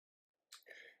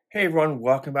Hey everyone,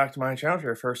 welcome back to my channel. If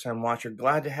you're a first time watcher,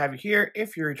 glad to have you here.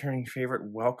 If you're a returning favorite,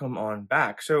 welcome on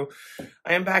back. So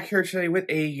I am back here today with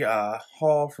a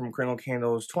haul from Kringle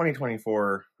Candles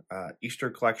 2024 Easter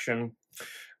collection.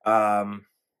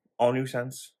 All new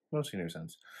scents, mostly new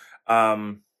scents.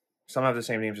 Some have the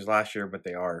same names as last year, but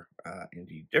they are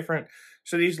indeed different.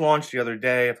 So these launched the other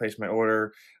day. I placed my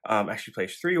order. Actually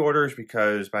placed 3 orders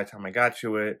because by the time I got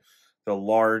to it, the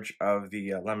large of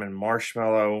the lemon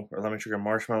marshmallow or lemon sugar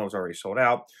marshmallow was already sold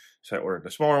out. So I ordered the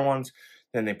smaller ones.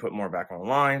 Then they put more back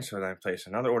online. So then I placed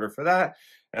another order for that.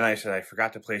 And I said I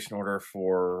forgot to place an order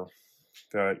for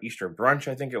the Easter brunch,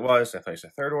 I think it was. I placed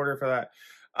a 3rd order for that.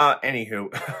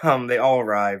 Anywho, they all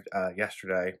arrived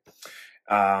yesterday.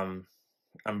 I'm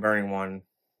burning one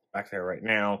back there right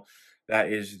now.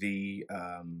 That is the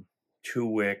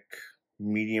 2-wick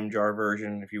medium jar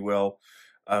version, if you will,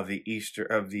 of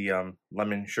the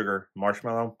lemon sugar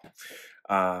marshmallow.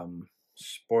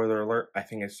 Spoiler alert, I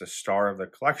think it's the star of the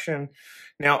collection.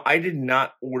 Now, I did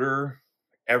not order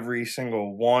every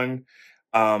single one.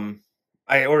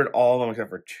 I ordered all of them except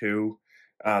for 2.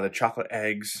 The chocolate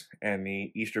eggs and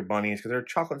the Easter bunnies, because they're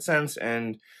chocolate scents,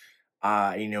 and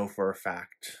I know for a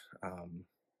fact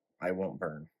I won't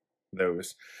burn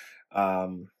those. I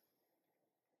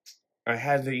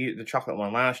had the chocolate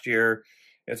one last year.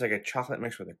 It's like a chocolate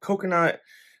mixed with a coconut.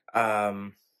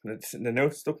 The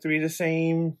notes look to be the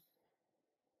same,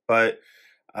 but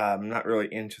I'm not really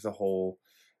into the whole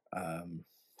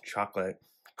chocolate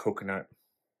coconut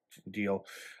deal.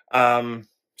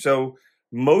 So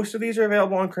most of these are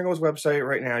available on Kringle's website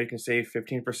right now. You can save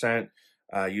 15%.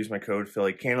 Use my code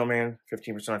phillycandleman,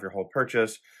 15% off your whole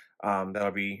purchase.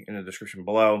 That'll be in the description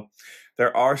below.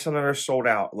 There are some that are sold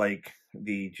out, like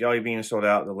the jelly bean is sold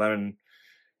out, the lemon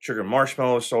sugar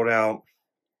marshmallow is sold out.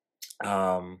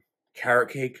 Carrot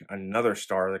cake, another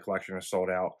star of the collection, is sold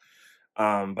out.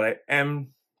 But I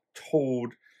am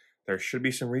told there should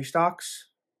be some restocks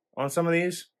on some of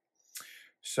these.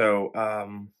 So,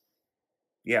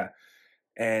 yeah.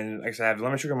 And like I said, I have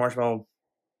lemon sugar marshmallow.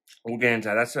 We'll get into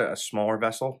that. That's a smaller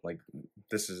vessel. Like,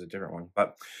 this is a different one.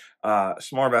 But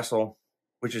smaller vessel,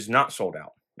 which is not sold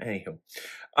out. Anywho.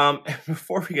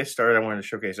 Before we get started, I wanted to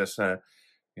showcase this.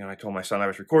 I told my son I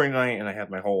was recording tonight, and I had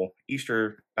my whole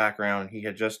Easter background. He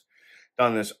had just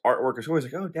done this artwork. It's always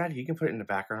like, oh, Daddy, you can put it in the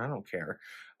background. I don't care.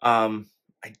 I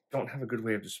don't have a good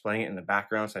way of displaying it in the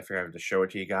background, so I figured I would just show it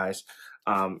to you guys.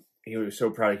 He was so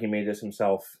proud he made this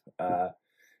himself.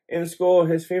 In school,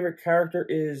 his favorite character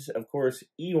is, of course,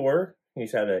 Eeyore.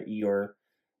 He's had an Eeyore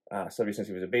study since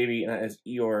he was a baby, and that is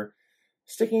Eeyore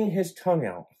sticking his tongue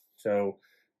out. So,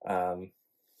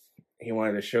 he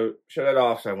wanted to show that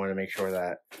off, so I wanted to make sure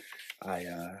that I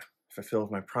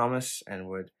fulfilled my promise and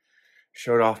would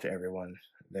show it off to everyone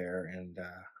there, and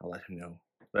I'll let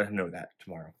him know that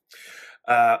tomorrow.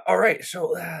 All right, so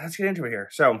let's get into it here.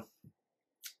 So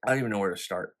I don't even know where to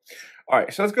start. All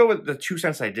right, so let's go with the 2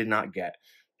 cents I did not get.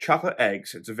 Chocolate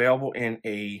eggs. It's available in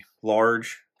a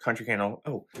large country candle.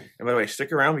 Oh, and by the way,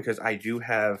 stick around because I do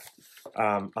have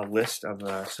a list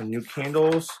of some new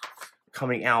candles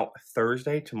coming out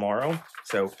Thursday, tomorrow.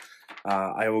 So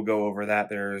I will go over that.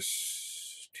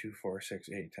 There's 2, 4, 6,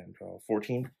 8, 10, 12,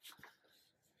 14.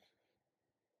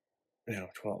 No,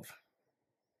 12.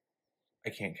 I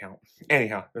can't count.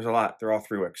 Anyhow, there's a lot. They're all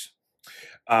 3 wicks.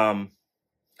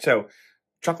 So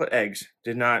chocolate eggs.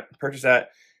 Did not purchase that.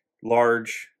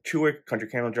 Large 2-wick country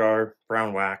candle jar,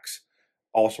 brown wax,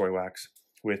 all soy wax,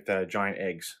 with giant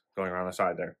eggs going around the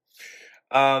side there.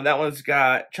 That one's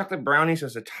got chocolate brownies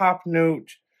as the top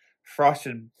note,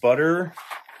 frosted butter,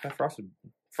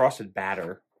 frosted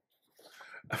batter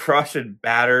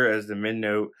as the mid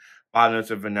note, bottom notes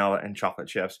of vanilla and chocolate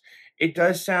chips. It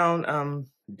does sound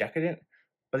decadent,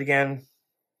 but again,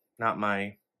 not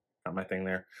my thing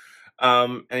there.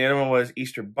 And the other one was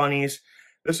Easter bunnies.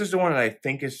 This is the one that I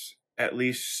think is at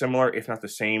least similar, if not the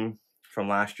same, from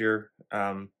last year.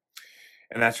 And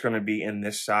that's going to be in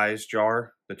this size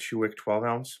jar, the 2-wick 12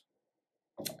 ounce.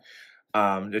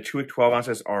 The 2-wick 12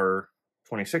 ounces are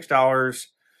 $26.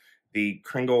 The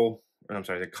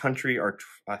country are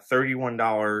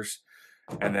 $31.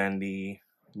 And then the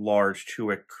large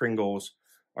 2-wick Kringles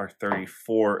are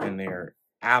 $34, and they're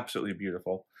absolutely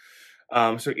beautiful.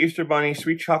 So Easter bunny,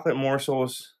 sweet chocolate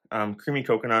morsels, creamy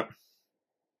coconut.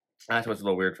 That's what's a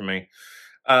little weird for me.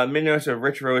 Mid notes of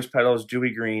rich rose petals,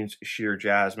 dewy greens, sheer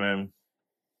jasmine,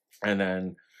 and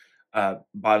then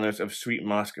bottom notes of sweet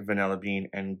musk, vanilla bean,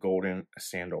 and golden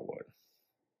sandalwood.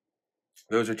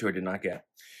 Those are 2 I did not get.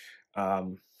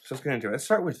 So let's get into it. Let's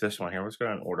start with this one here. Let's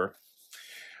go in order.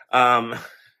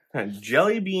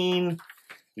 Jelly bean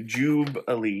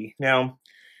Jubilee. Now,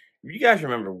 If you guys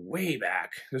remember way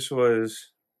back, this was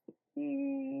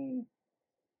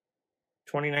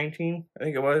 2019, I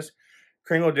think it was.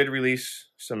 Kringle did release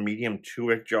some medium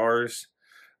 2-wick jars.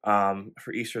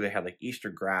 For Easter, they had like Easter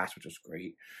grass, which was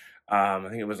great. I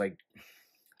think it was like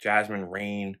jasmine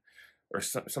rain or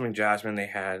something jasmine. They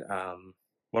had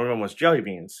one of them was jelly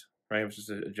beans, right? It was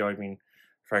just a jelly bean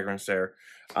fragrance there.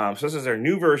 So this is their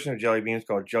new version of jelly beans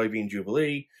called Jelly Bean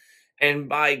Jubilee. And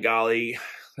by golly,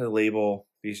 the label,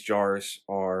 these jars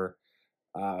are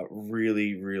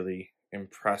really, really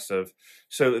impressive.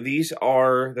 So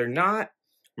they're not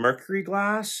mercury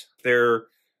glass, they're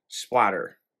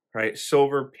splatter, right?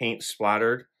 Silver paint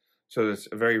splattered. So it's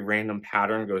a very random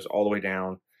pattern, goes all the way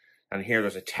down. And here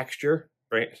there's a texture,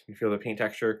 right? You feel the paint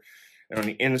texture. And on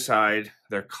the inside,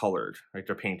 they're colored, right?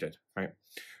 They're painted, right?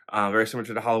 Very similar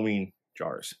to the Halloween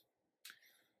jars.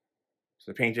 So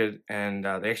they're painted, and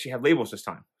they actually have labels this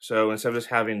time. So instead of just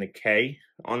having the K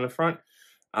on the front,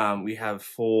 we have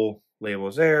full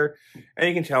labels there. And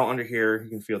you can tell under here, you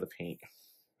can feel the paint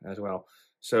as well.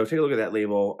 So take a look at that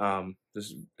label.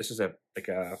 This is a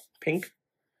pink.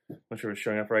 I'm not sure if it's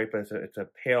showing up right, but it's a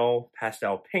pale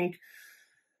pastel pink.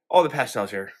 All the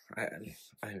pastels here, I think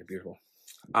they're beautiful.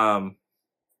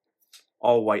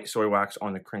 All white soy wax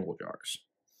on the Kringle jars.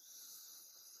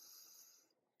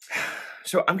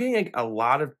 So I'm getting like a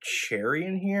lot of cherry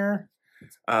in here.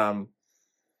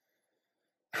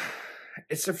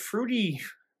 It's a fruity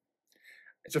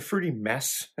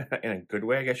mess in a good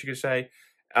way, I guess you could say.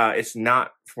 It's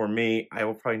not for me. I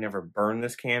will probably never burn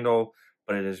this candle,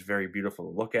 but it is very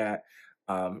beautiful to look at.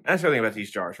 That's the other thing about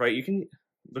these jars, right? You can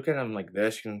look at them like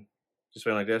this, you can just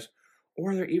like this,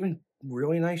 or they're even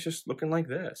really nice just looking like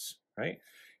this, right?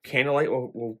 Candlelight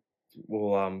will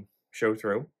show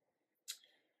through.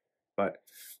 But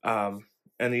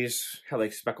and these have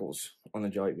like speckles on the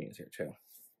jelly beans here too.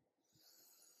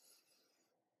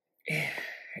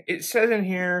 It says in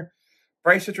here,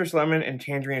 bright citrus lemon and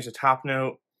tangerine is a top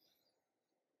note.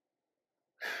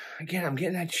 Again, I'm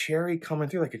getting that cherry coming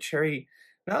through, like a cherry,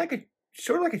 not like a,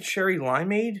 sort of like a cherry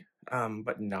limeade,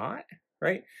 but not,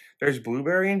 right? There's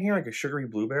blueberry in here, like a sugary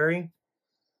blueberry.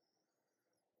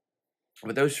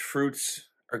 But those fruits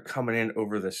are coming in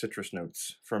over the citrus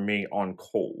notes for me on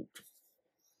cold.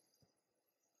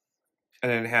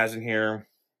 And then it has in here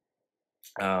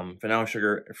vanilla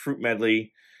sugar, fruit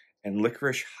medley, and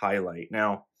licorice highlight.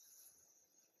 Now,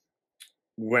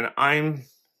 when I'm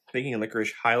thinking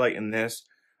licorice highlight in this,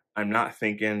 I'm not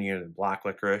thinking, the black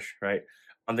licorice, right?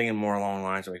 I'm thinking more along the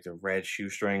lines of like the red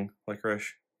shoestring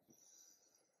licorice.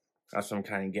 That's what I'm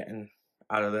kind of getting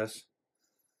out of this.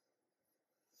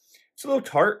 It's a little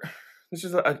tart. This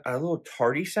is a little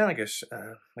tarty scent,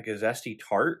 like a zesty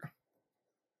tart.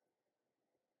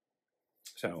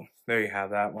 So there you have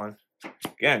that one.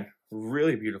 Again,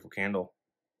 really beautiful candle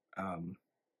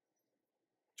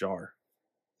jar.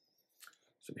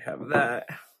 So we have that.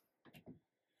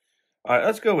 All right,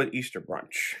 let's go with Easter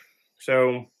brunch.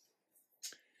 So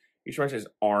Easter brunch is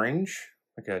orange,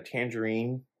 like a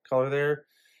tangerine color there.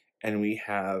 And we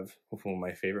have, hopefully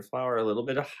my favorite flower, a little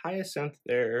bit of hyacinth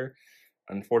there.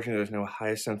 Unfortunately, there's no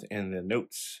hyacinth in the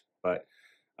notes, but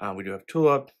we do have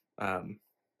tulip.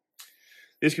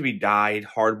 These could be dyed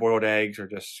hard-boiled eggs or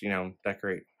just,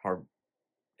 decorate hard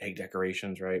egg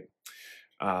decorations, right?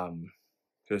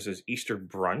 This is Easter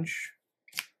brunch.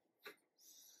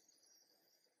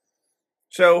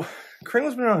 So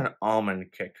Kringle's been on an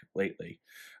almond kick lately.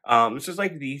 This is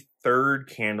like the third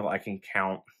candle I can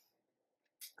count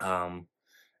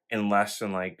in less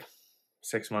than like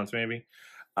 6 months, maybe.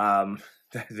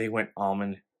 They went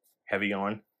almond heavy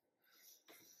on.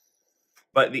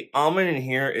 But the almond in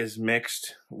here is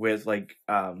mixed with like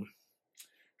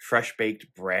fresh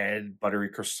baked bread, buttery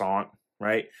croissant,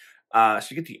 right? So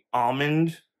you get the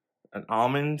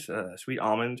sweet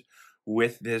almond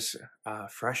with this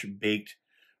fresh baked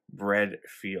bread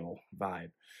feel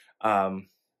vibe.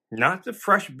 Not the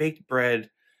fresh baked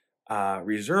bread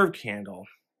reserve candle,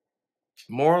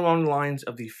 more along the lines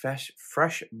of the fresh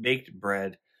baked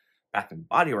bread Bath and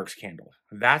Body Works candle.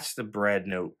 That's the bread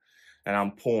note that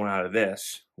I'm pulling out of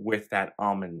this with that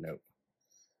almond note.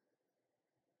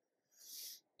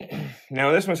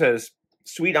 Now this one says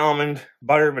sweet almond,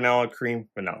 butter, vanilla, cream,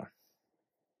 vanilla.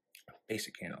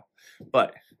 Basic candle.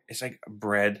 But it's like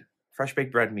bread, fresh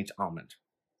baked bread meets almond.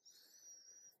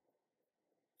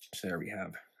 So there we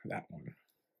have that one.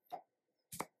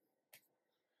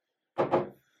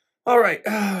 All right,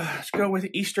 let's go with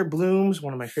Easter Blooms.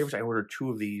 One of my favorites. I ordered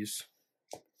 2 of these.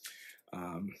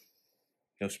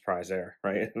 No surprise there,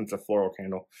 right? It's a floral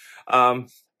candle.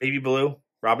 Baby blue,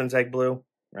 robin's egg blue,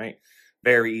 right?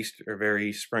 Very Easter,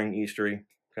 very spring Eastery.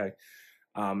 Okay.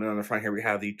 And on the front here, we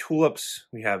have the tulips.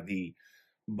 We have the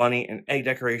bunny and egg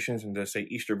decorations, and just say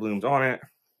Easter blooms on it.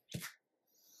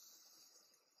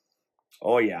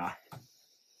 Oh, yeah.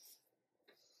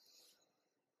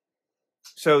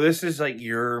 So this is like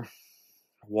you're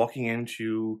walking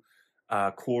into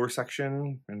a cooler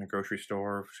section in the grocery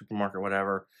store, supermarket,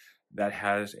 whatever, that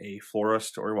has a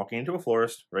florist, or you're walking into a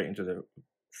florist, right into the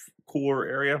cooler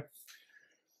area.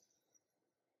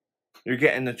 You're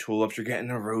getting the tulips, you're getting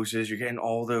the roses, you're getting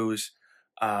all those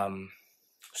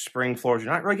spring flowers.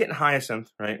 You're not really getting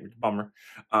hyacinth, right? Bummer.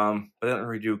 But they don't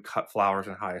really do cut flowers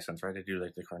and hyacinths, right? They do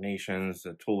like the carnations,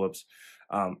 the tulips,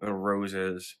 the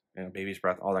roses, you know, baby's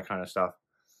breath, all that kind of stuff.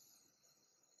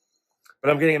 But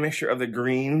I'm getting a mixture of the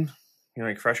green, you know,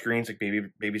 like fresh greens, like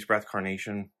baby's breath,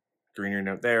 carnation, greenery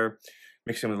note there,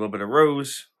 mixing with a little bit of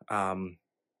rose.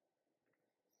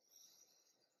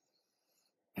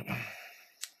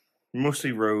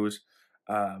 Mostly rose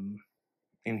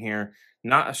in here.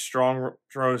 Not a strong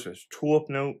rose. There's tulip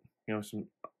note. You know,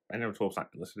 I know tulip's not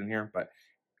listed in here, but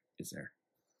it's there.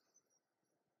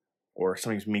 Or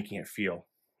something's making it feel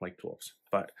like tulips.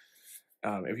 But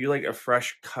if you like a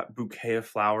fresh cut bouquet of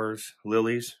flowers,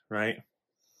 lilies, right?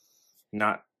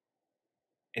 Not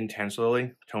intense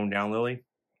lily, toned down lily.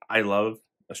 I love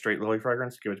a straight lily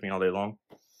fragrance. Give it to me all day long.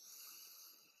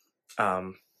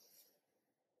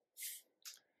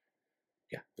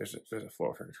 Yeah, there's a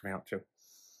floral fragrance coming out too.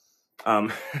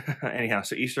 Anyhow,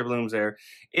 so Easter blooms there.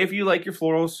 If you like your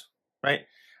florals, right?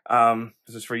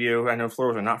 This is for you. I know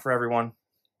florals are not for everyone,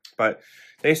 but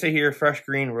they say here fresh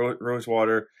green, rose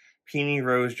water, peony,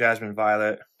 rose, jasmine,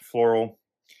 violet, floral,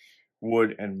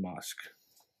 wood, and musk.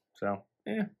 So,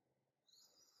 yeah.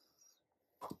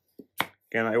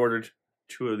 Again, I ordered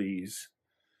 2 of these.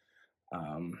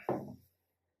 We'll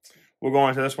go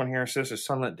on to this one here. So this is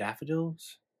Sunlit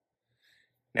Daffodils.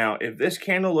 Now, if this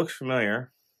candle looks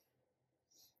familiar,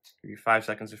 give you 5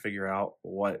 seconds to figure out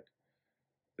what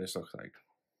this looks like.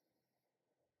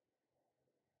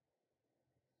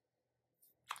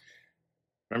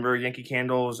 Remember Yankee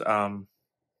Candle's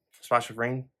Splash of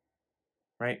Rain?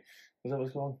 Right? Is that what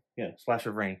it's called? Yeah, Splash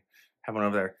of Rain. Have one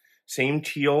over there. Same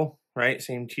teal, right?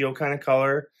 Same teal kind of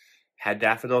color. Had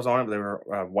daffodils on it, but they were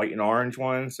white and orange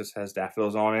ones. This has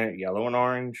daffodils on it, yellow and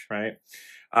orange, right?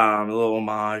 A little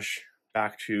homage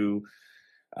back to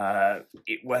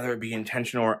whether it be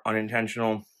intentional or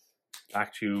unintentional,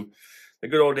 back to the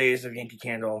good old days of Yankee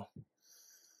Candle.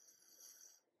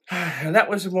 And that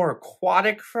was a more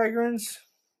aquatic fragrance.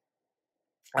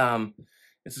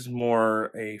 This is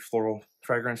more a floral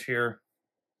fragrance here.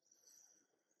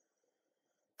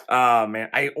 Man,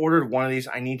 I ordered one of these.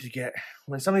 I need to get,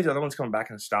 when some of these other ones come back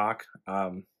in stock,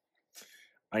 I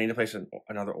need to place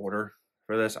another order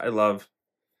for this. I love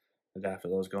the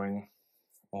daffodils going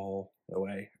all the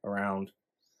way around.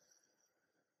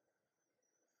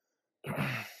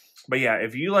 But yeah,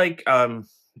 if you like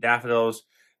daffodils,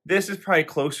 this is probably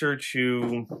closer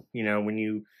to, you know, when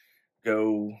you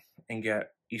go and get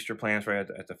Easter plants right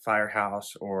at the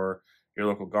firehouse or your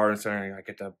local garden center. I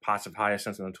get the pots of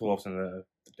hyacinths and the tulips and the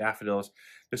daffodils.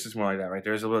 This is more like that, right?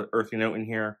 There's a little earthy note in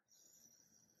here.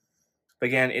 But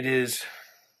again, it is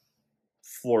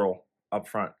floral up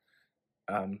front.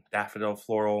 Daffodil,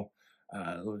 floral,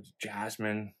 a little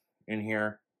jasmine in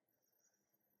here.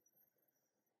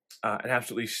 An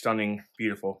absolutely stunning,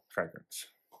 beautiful fragrance.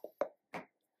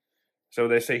 So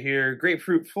they say here,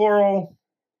 grapefruit, floral,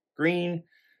 green,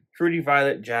 fruity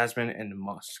violet, jasmine, and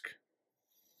musk.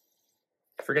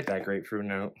 Forget that grapefruit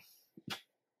note.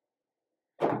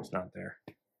 It's not there.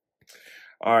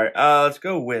 All right, let's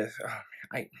go with,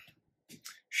 I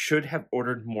should have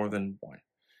ordered more than one.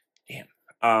 Damn.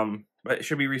 But it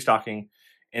should be restocking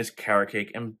is carrot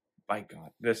cake. And by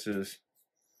God, this is,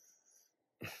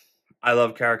 I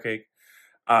love carrot cake.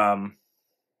 My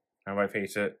wife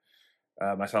hates it.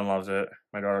 My son loves it.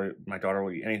 My daughter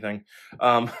will eat anything.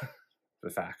 The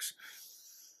facts.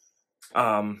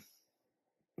 Man,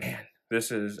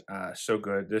 this is so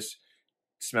good. This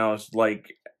smells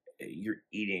like you're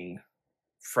eating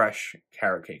fresh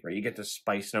carrot cake, right? You get the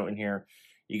spice note in here.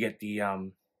 You get the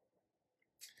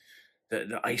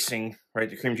icing, right?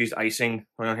 The cream cheese icing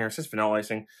going on here. It says vanilla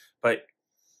icing, but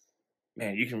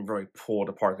man, you can really pull it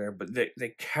apart there. But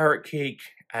the carrot cake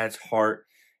adds heart.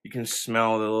 You can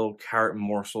smell the little carrot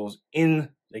morsels in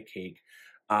the cake.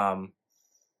 Now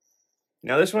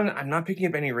this one, I'm not picking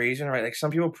up any raisin, right? Like some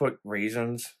people put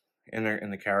raisins in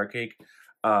the carrot cake.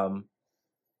 I'm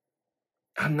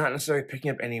not necessarily picking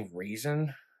up any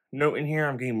raisin note in here.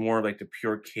 I'm getting more of like the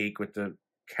pure cake with the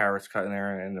carrots cut in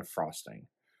there and the frosting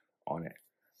on it.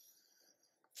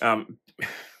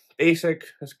 basic.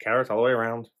 There's carrots all the way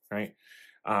around, right?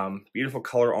 Beautiful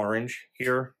color orange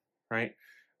here, right?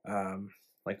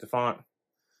 Like the font.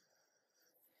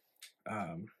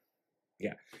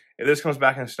 Yeah, if this comes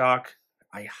back in stock,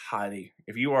 I highly,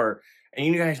 if you are, and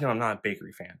you guys know I'm not a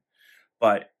bakery fan,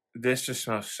 but this just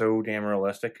smells so damn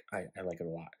realistic. I like it a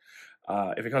lot.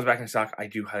 If it comes back in stock, I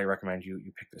do highly recommend you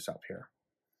pick this up here.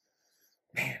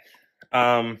 Man.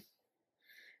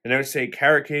 The notes say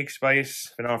carrot cake,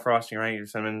 spice, vanilla frosting, right?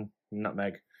 Cinnamon,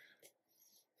 nutmeg.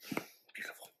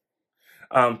 Beautiful.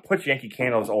 Puts Yankee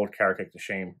Candle's old carrot cake to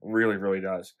shame. Really, really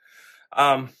does.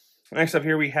 Next up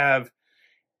here we have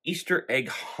Easter egg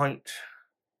hunt.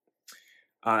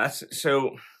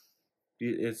 So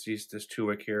it's this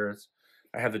 2-wick here.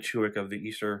 I have the 2-wick of the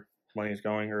Easter bunnies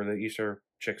going, or the Easter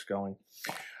chicks going.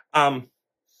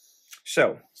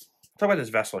 So talk about this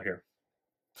vessel here.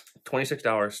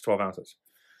 $26, 12 ounces.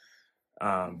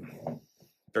 $34,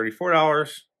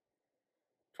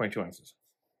 22 ounces.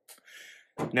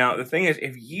 Now the thing is,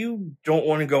 if you don't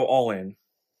want to go all in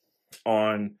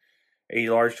on a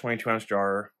large 22-ounce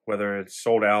jar, whether it's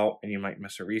sold out and you might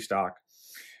miss a restock,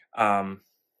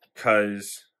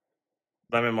 because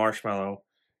lemon marshmallow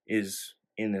is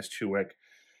in this 2-wick.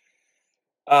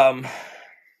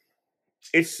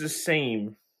 It's the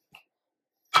same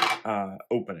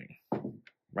opening,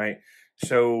 right?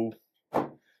 So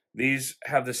these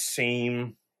have the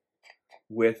same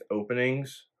width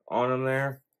openings on them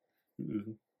there,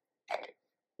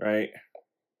 right?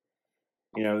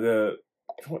 You know, the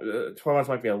 12 ounce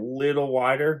might be a little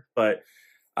wider, but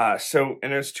so,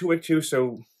 and there's 2-wick too.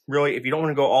 So really, if you don't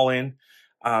want to go all in,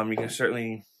 you can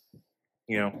certainly,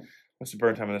 you know, what's the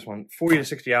burn time of this one? 40 to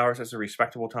 60 hours. That's a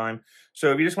respectable time.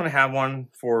 So if you just want to have one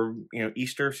for, you know,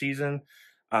 Easter season,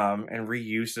 and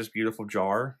reuse this beautiful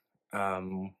jar,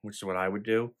 which is what I would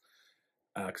do,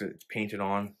 because it's painted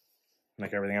on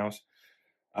like everything else.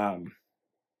 I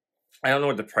don't know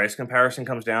what the price comparison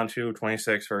comes down to,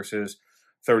 26 versus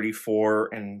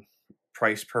 34 in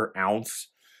price per ounce.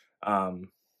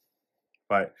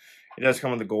 But it does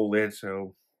come with a gold lid,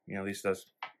 so, you know, at least it does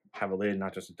have a lid,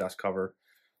 not just a dust cover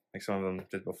like some of them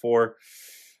did before.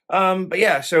 But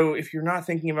yeah, so if you're not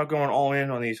thinking about going all in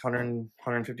on these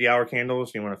 150 hour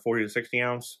candles, you want a 40 to 60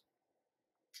 ounce.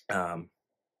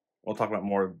 We'll talk about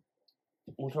more.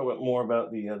 We'll talk about more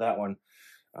about the that one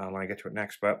when I get to it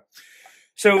next. But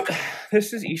so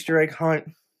this is Easter egg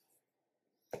hunt.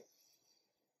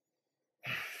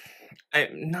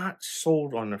 I'm not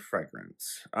sold on the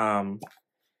fragrance. I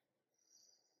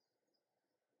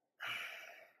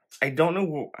don't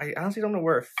know. I honestly don't know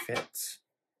where it fits.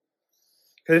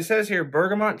 Because it says here,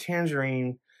 bergamot,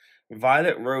 tangerine,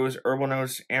 violet, rose, herbal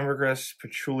notes, ambergris,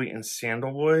 patchouli, and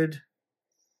sandalwood.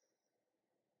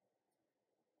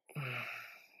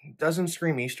 Doesn't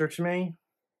scream Easter to me.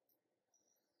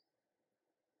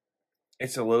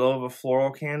 It's a little of a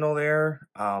floral candle there.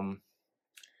 I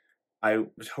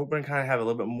was hoping to kind of have a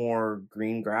little bit more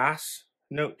green grass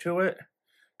note to it.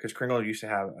 Because Kringle used to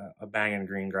have a banging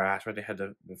green grass, right? They had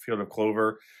the field of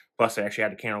clover. Plus, they actually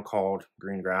had a candle called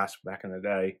green grass back in the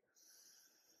day.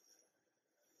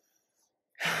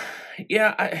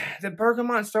 Yeah, the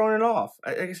bergamot's throwing it off.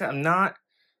 Like I said, I'm not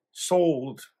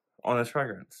sold on this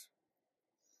fragrance.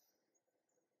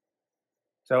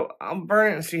 So I'll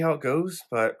burn it and see how it goes,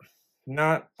 but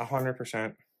not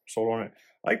 100% sold on it.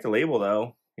 I like the label,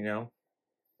 though. You know,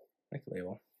 I like the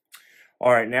label.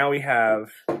 All right, now we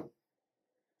have,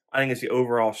 I think it's the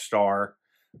overall star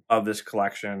of this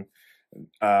collection.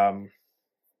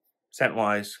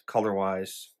 Scent-wise,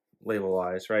 color-wise,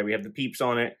 label-wise, right? We have the peeps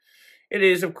on it. It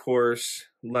is, of course,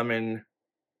 lemon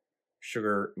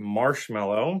sugar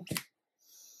marshmallow.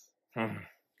 Very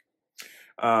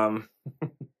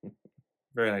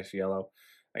nice yellow.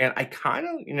 And I kind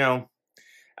of, you know,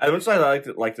 as much as I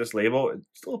like this label,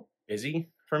 it's a little busy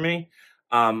for me.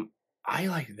 I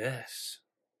like this.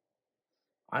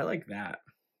 I like that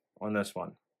on this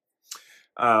one.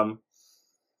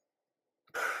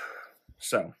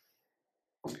 So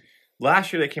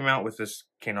last year they came out with this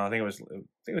candle. I think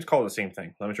it was called the same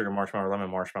thing, lemon sugar marshmallow, or lemon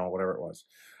marshmallow, whatever it was.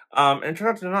 And it turned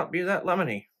out to not be that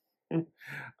lemony.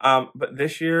 But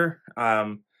this year,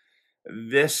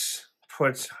 this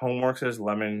puts Homeworks'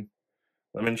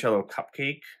 limoncello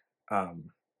cupcake.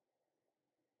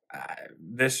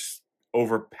 This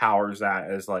overpowers that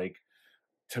as, like,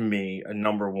 to me, a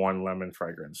 #1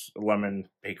 lemon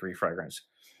bakery fragrance.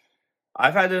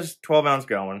 I've had this 12 ounce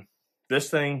going. This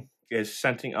thing is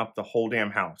scenting up the whole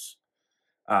damn house.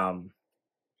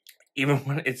 Even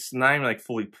when it's not even like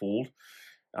fully pulled.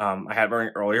 I had it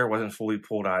burning earlier, it wasn't fully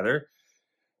pulled either.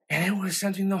 And it was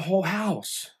scenting the whole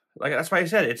house. like that's why I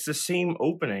said it's the same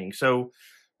opening. So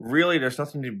really, there's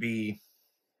nothing to be,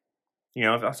 you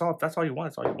know, if that's all you want,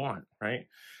 it's all you want, right?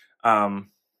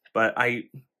 But I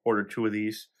ordered 2 of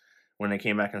these when they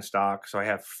came back in stock, so I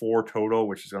have 4 total,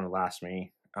 which is going to last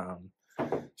me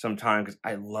some time because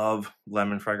I love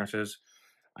lemon fragrances.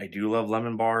 I do love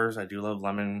lemon bars. I do love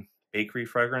lemon bakery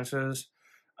fragrances.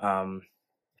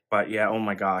 But yeah, oh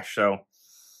my gosh. So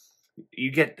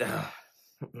you get the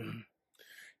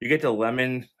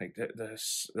lemon, like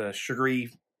the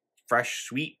sugary, fresh,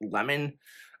 sweet lemon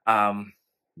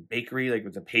bakery, like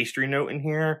with the pastry note in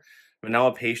here,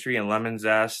 vanilla pastry and lemon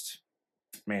zest.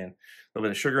 Man, a little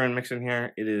bit of sugar and mix in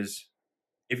here. It is,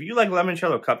 if you like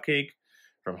limoncello cupcake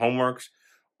from Homeworks,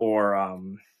 or I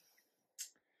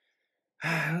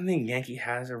don't think Yankee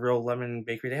has a real lemon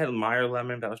bakery. They had Meyer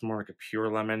lemon, that was more like a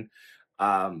pure lemon.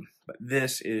 But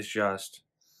this is just,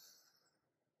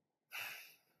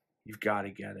 you've got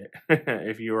to get it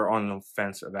if you are on the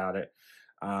fence about it.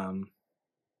 If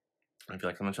you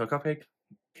like limoncello cupcake,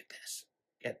 get this.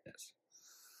 Get this.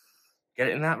 Get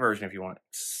it in that version if you want.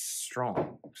 It's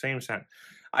strong, same scent.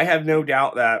 I have no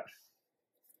doubt that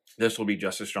this will be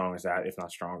just as strong as that, if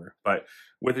not stronger. But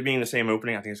with it being the same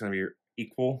opening, I think it's going to be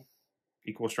equal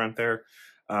strength there.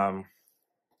 I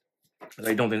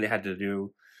don't think they had to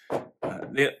do.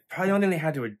 Probably the only thing they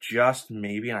had to adjust,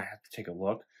 maybe, and I have to take a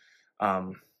look,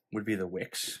 would be the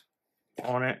wicks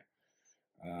on it.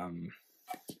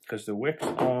 Because the wicks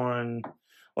on,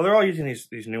 well, they're all using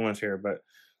these new ones here, but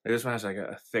this one has like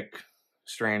a thick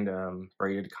strand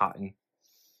braided cotton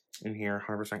in here,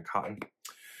 100% cotton.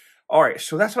 All right,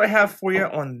 so that's what I have for you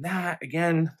on that.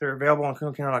 Again, they're available on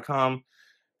KringleCandle.com.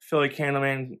 Philly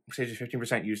Candleman saves you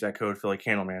 15%. Use that code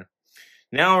PhillyCandleman.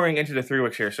 Now we're going to get into the 3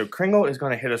 wicks here. So Kringle is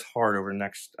going to hit us hard over the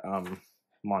next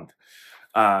month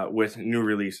with new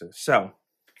releases. So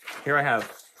here I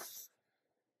have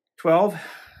 12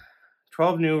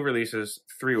 new releases,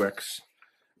 3 wicks.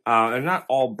 They're not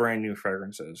all brand new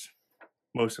fragrances.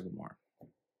 Most of them are.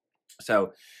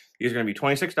 So these are going to be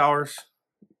 $26.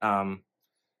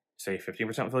 Say 15%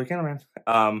 with Philly Candleman.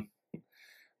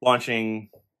 Launching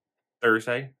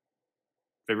Thursday,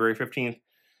 February 15th,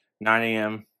 9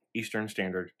 a.m. Eastern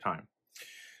Standard Time.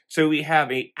 So we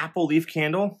have a apple leaf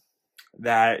candle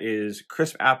that is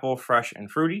crisp apple, fresh and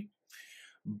fruity.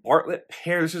 Bartlett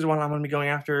pear, this is the one I'm going to be going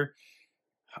after.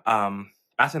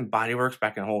 Bath and Body Works,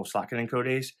 back in the whole Slotkin & Co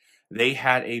days, they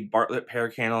had a Bartlett pear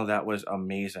candle that was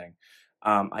amazing.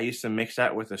 I used to mix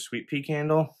that with a sweet pea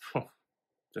candle.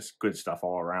 Just good stuff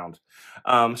all around.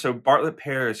 So Bartlett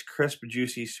pear is crisp,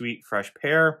 juicy, sweet, fresh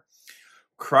pear.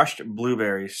 Crushed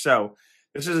blueberries. So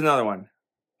this is another one.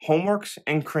 Homeworks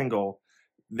and Kringle,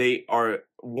 they are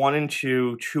 1 and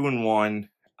 2, 2 and 1.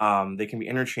 They can be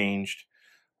interchanged.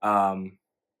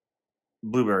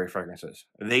 Blueberry fragrances.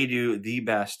 They do the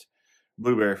best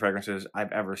blueberry fragrances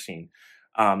I've ever seen.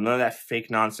 None of that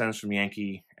fake nonsense from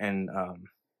Yankee and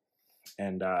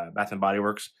Bath and Body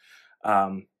Works.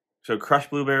 So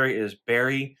crushed blueberry is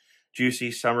berry,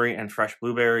 juicy, summery, and fresh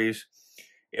blueberries.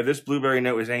 If this blueberry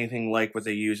note is anything like what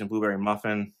they use in blueberry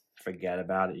muffin, forget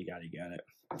about it. You got to get it.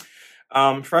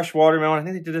 Fresh watermelon. I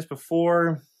think they did this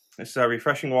before. It's a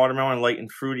refreshing watermelon, light and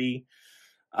fruity.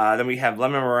 Then we have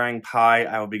lemon meringue pie.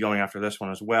 I will be going after this one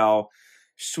as well.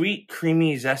 Sweet,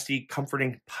 creamy, zesty,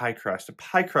 comforting pie crust. The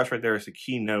pie crust right there is the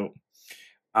key note.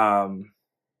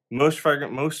 Most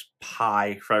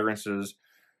pie fragrances,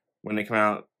 when they come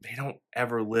out, they don't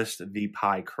ever list the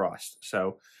pie crust.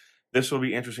 So this will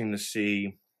be interesting to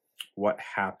see what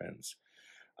happens.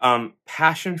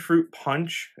 Passion fruit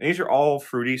punch. These are all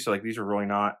fruity, so like these are really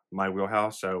not my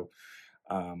wheelhouse. So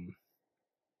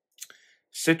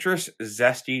citrus,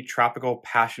 zesty, tropical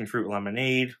passion fruit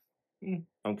lemonade.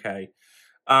 Okay.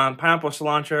 Pineapple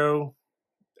cilantro.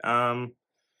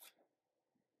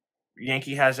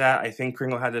 Yankee has that. I think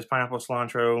Kringle had this pineapple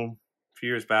cilantro a few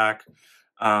years back.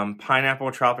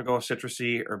 Pineapple, tropical,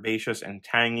 citrusy, herbaceous, and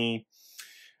tangy.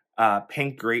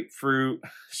 Pink grapefruit,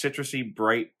 citrusy,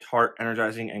 bright, tart,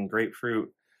 energizing, and grapefruit.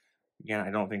 Again,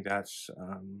 I don't think that's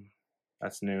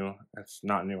new. That's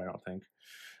not new, I don't think.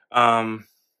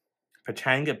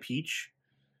 Patanga peach,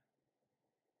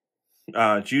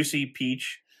 juicy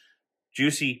peach,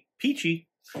 juicy peachy,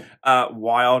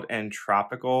 wild and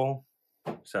tropical.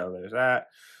 So there's that.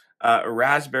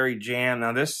 Raspberry jam.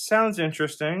 Now this sounds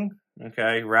interesting.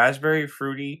 Okay, raspberry,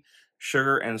 fruity,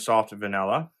 sugar, and soft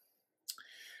vanilla.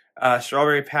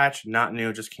 Strawberry patch, not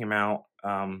new, just came out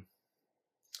a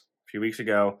few weeks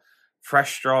ago.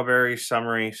 Fresh strawberry,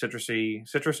 summery, citrusy,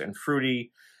 citrus and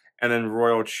fruity, and then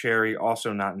royal cherry,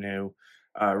 also not new.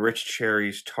 rich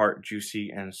cherries, tart, juicy,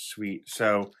 and sweet.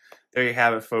 So there you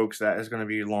have it, folks. That is going to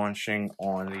be launching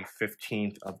on the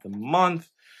 15th of the month.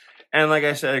 And like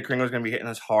I said, Kringle is going to be hitting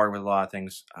us hard with a lot of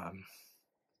things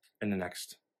in the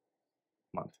next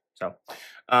month. So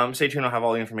stay tuned. I'll have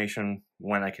all the information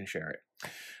when I can share it.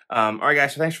 All right,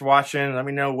 guys. So thanks for watching. Let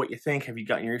me know what you think. Have you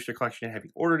gotten your Easter collection yet? Have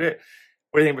you ordered it?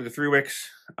 What do you think about the 3 wicks?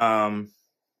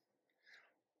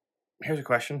 Here's a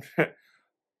question. Are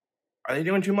they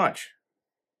doing too much?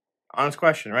 Honest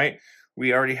question, right?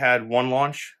 We already had 1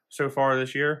 launch so far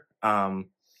this year,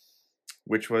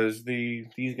 which was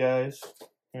these guys,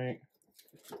 right?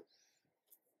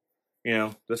 You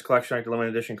know, this collection, like the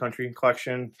limited edition country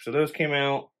collection. So those came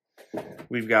out.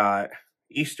 We've got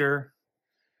Easter.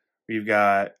 We've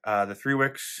got the 3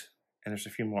 wicks, and there's a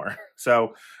few more.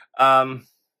 So,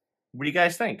 what do you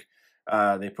guys think?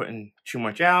 They putting too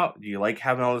much out? Do you like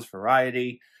having all this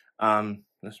variety?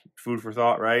 This food for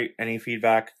thought, right? Any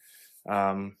feedback?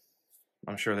 I'm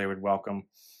sure they would welcome.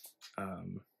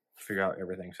 Figure out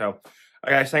everything. So, all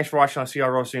right, guys, thanks for watching. I'll see y'all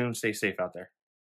real soon. Stay safe out there.